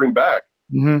the offering back.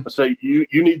 Mm-hmm. I say, you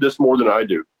need this more than I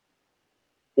do.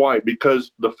 Why?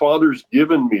 Because the Father's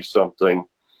given me something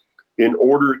in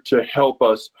order to help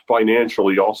us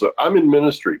financially also. I'm in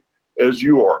ministry, as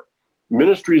you are.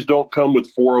 Ministries don't come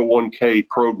with 401k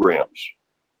programs.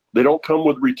 They don't come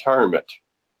with retirement.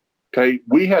 Okay,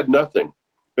 we had nothing.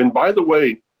 And by the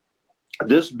way,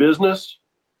 this business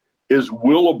is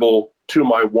willable to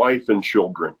my wife and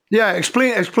children. Yeah,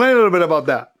 explain a little bit about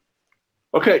that.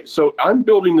 Okay, so I'm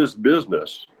building this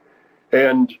business,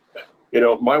 and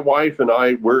my wife and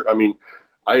I,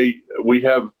 we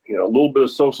have a little bit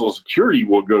of Social Security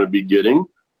we're going to be getting,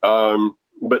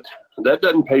 but that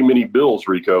doesn't pay many bills,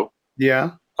 Rico.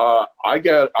 Yeah. I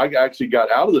actually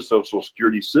got out of the Social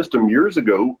Security system years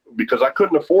ago because I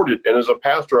couldn't afford it, and as a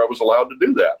pastor, I was allowed to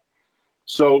do that.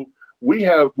 So we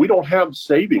don't have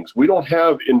savings, we don't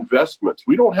have investments,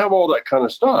 we don't have all that kind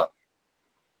of stuff.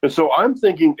 And so I'm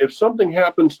thinking, if something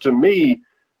happens to me,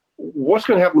 what's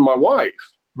going to happen to my wife?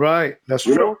 Right. That's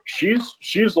true.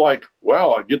 She's like,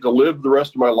 wow, I get to live the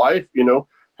rest of my life.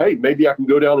 Hey, maybe I can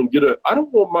go down and I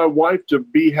don't want my wife to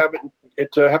have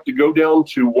to go down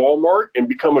to Walmart and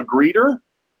become a greeter.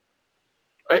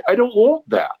 I don't want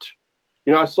that.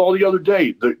 I saw the other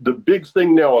day, the big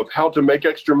thing now of how to make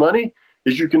extra money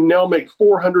is you can now make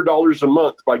 $400 a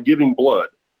month by giving blood.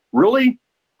 Really?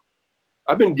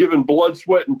 I've been giving blood,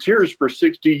 sweat, and tears for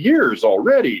 60 years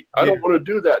already. I don't want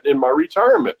to do that in my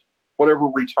retirement, whatever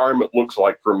retirement looks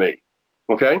like for me.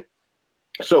 Okay?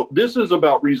 So this is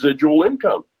about residual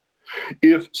income.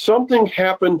 If something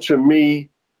happened to me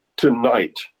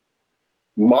tonight,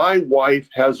 my wife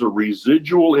has a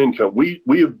residual income. We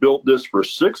have built this for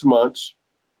 6 months.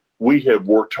 We have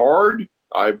worked hard.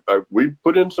 We've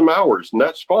put in some hours, and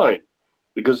that's fine.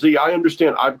 Because see, I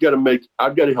understand I've got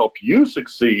to help you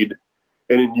succeed,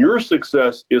 and in your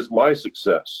success is my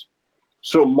success.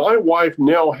 So my wife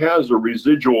now has a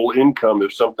residual income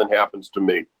if something happens to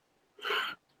me.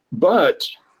 But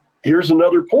here's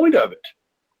another point of it.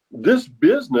 This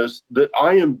business that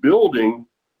I am building,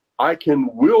 I can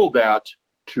will that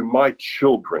to my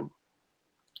children.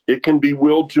 It can be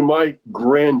willed to my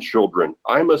grandchildren.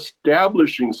 I'm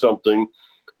establishing something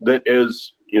that,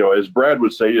 as Brad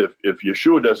would say, if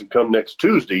Yeshua doesn't come next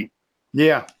Tuesday,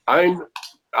 I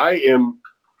am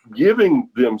giving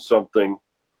them something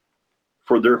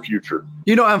for their future.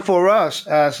 And for us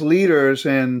as leaders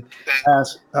and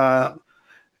as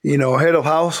head of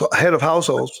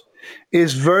households,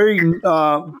 it's very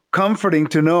comforting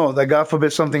to know that God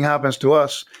forbid something happens to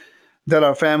us, that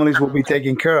our families will be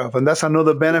taken care of. And that's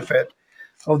another benefit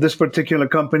of this particular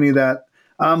company that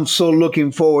I'm so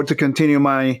looking forward to continue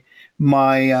my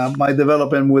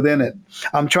development within it.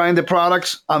 I'm trying the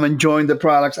products. I'm enjoying the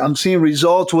products. I'm seeing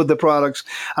results with the products.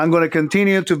 I'm going to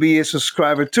continue to be a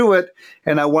subscriber to it.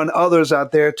 And I want others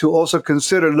out there to also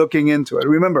consider looking into it.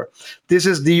 Remember, this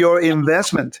is your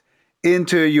investment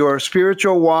into your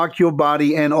spiritual walk, your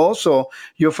body, and also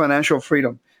your financial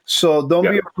freedom. So don't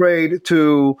be afraid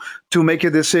to make a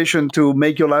decision to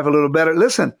make your life a little better.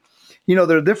 Listen,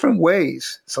 there are different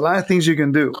ways. It's a lot of things you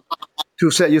can do to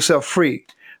set yourself free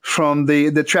from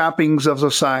the trappings of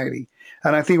society.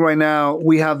 And I think right now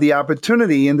we have the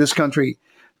opportunity in this country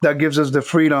that gives us the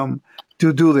freedom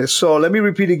to do this. So let me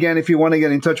repeat again, if you want to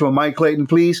get in touch with Mike Clayton,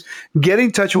 please get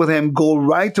in touch with him. Go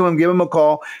right to him, give him a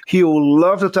call. He will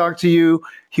love to talk to you.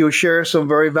 He'll share some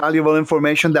very valuable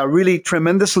information that really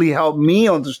tremendously helped me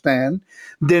understand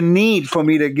the need for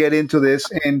me to get into this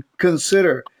and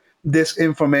consider this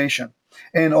information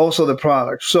and also the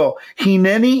product. So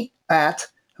Hineni at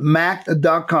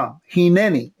Mac.com.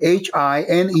 Hineni,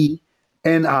 Hineni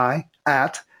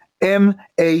at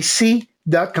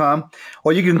MAC.com,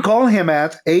 or you can call him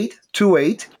at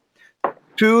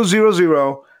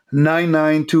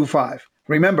 828-200-9925.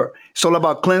 Remember, it's all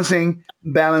about cleansing,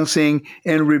 balancing,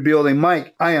 and rebuilding.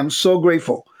 Mike, I am so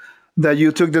grateful that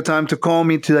you took the time to call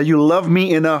me, that you love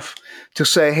me enough to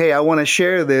say, hey, I want to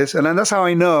share this. And that's how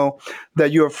I know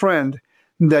that you're a friend,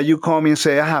 that you call me and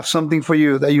say, I have something for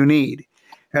you that you need.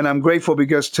 And I'm grateful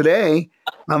because today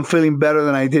I'm feeling better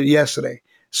than I did yesterday.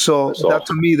 So that,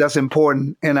 to me, that's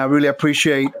important. And I really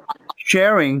appreciate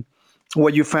sharing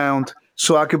what you found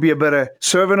so I could be a better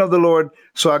servant of the Lord,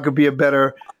 so I could be a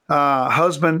better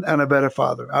husband and a better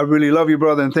father. I really love you,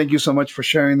 brother. And thank you so much for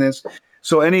sharing this.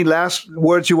 So any last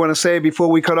words you want to say before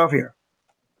we cut off here?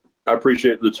 I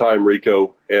appreciate the time,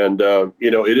 Rico. And,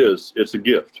 it's a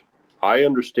gift. I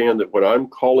understand that when I'm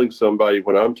calling somebody,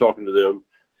 when I'm talking to them,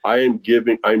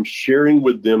 I'm sharing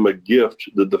with them a gift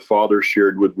that the Father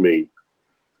shared with me.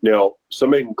 Now,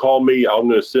 somebody can call me. I'm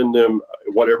going to send them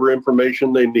whatever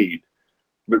information they need.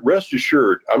 But rest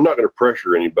assured, I'm not going to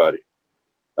pressure anybody.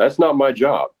 That's not my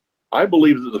job. I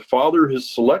believe that the Father has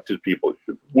selected people.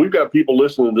 We've got people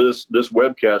listening to this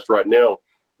webcast right now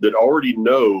that already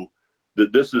know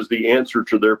that this is the answer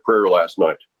to their prayer last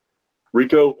night.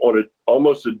 Rico, on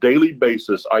almost a daily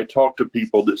basis, I talk to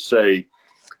people that say,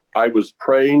 I was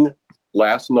praying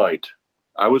last night.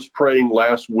 I was praying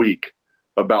last week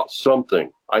about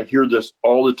something. I hear this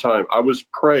all the time. I was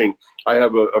praying. I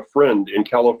have a friend in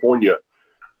California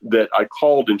that I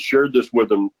called and shared this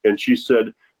with him, and she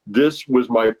said, this was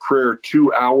my prayer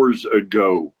 2 hours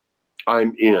ago.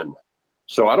 I'm in.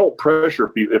 So I don't pressure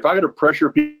people. If I got to pressure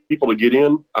people to get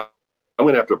in, I'm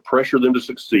going to have to pressure them to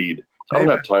succeed. I don't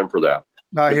have time for that.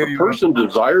 If a person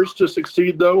desires to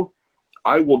succeed, though,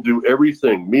 I will do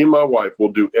everything. Me and my wife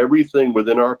will do everything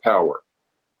within our power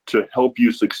to help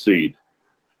you succeed.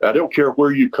 I don't care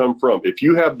where you come from. If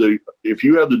you have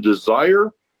the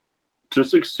desire to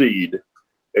succeed,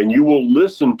 and you will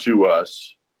listen to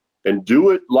us and do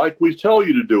it like we tell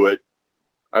you to do it,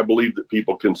 I believe that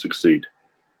people can succeed.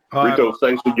 Rico,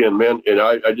 thanks again, man. And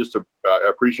I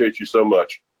appreciate you so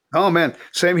much. Oh, man.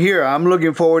 Same here. I'm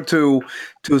looking forward to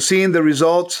seeing the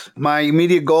results. My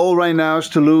immediate goal right now is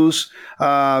to lose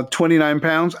 29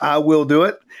 pounds. I will do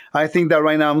it. I think that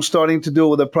right now I'm starting to do it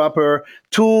with the proper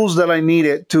tools that I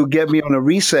needed to get me on a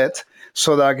reset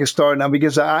so that I can start now,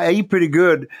 because I eat pretty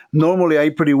good. Normally I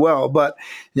eat pretty well, but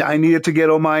I needed to get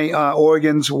all my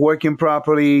organs working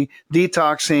properly,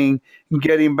 detoxing,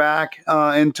 getting back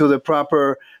into the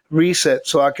proper reset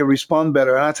so I can respond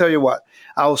better. And I tell you what,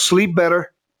 I'll sleep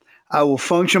better. I will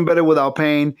function better without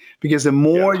pain, because the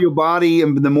more your body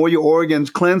and the more your organs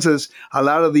cleanses, a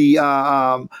lot of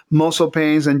the muscle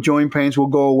pains and joint pains will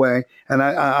go away. And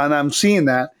I'm seeing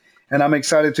that, and I'm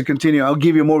excited to continue. I'll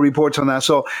give you more reports on that.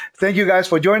 So thank you guys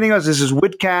for joining us. This is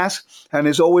Whitcast, and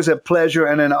it's always a pleasure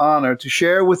and an honor to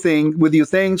share with you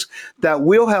things that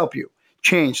will help you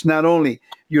change not only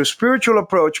your spiritual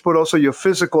approach, but also your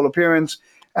physical appearance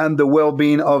and the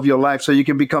well-being of your life, so you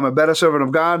can become a better servant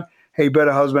of God, a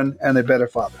better husband, and a better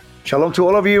father. Shalom to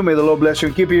all of you. May the Lord bless you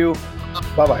and keep you.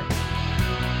 Bye-bye.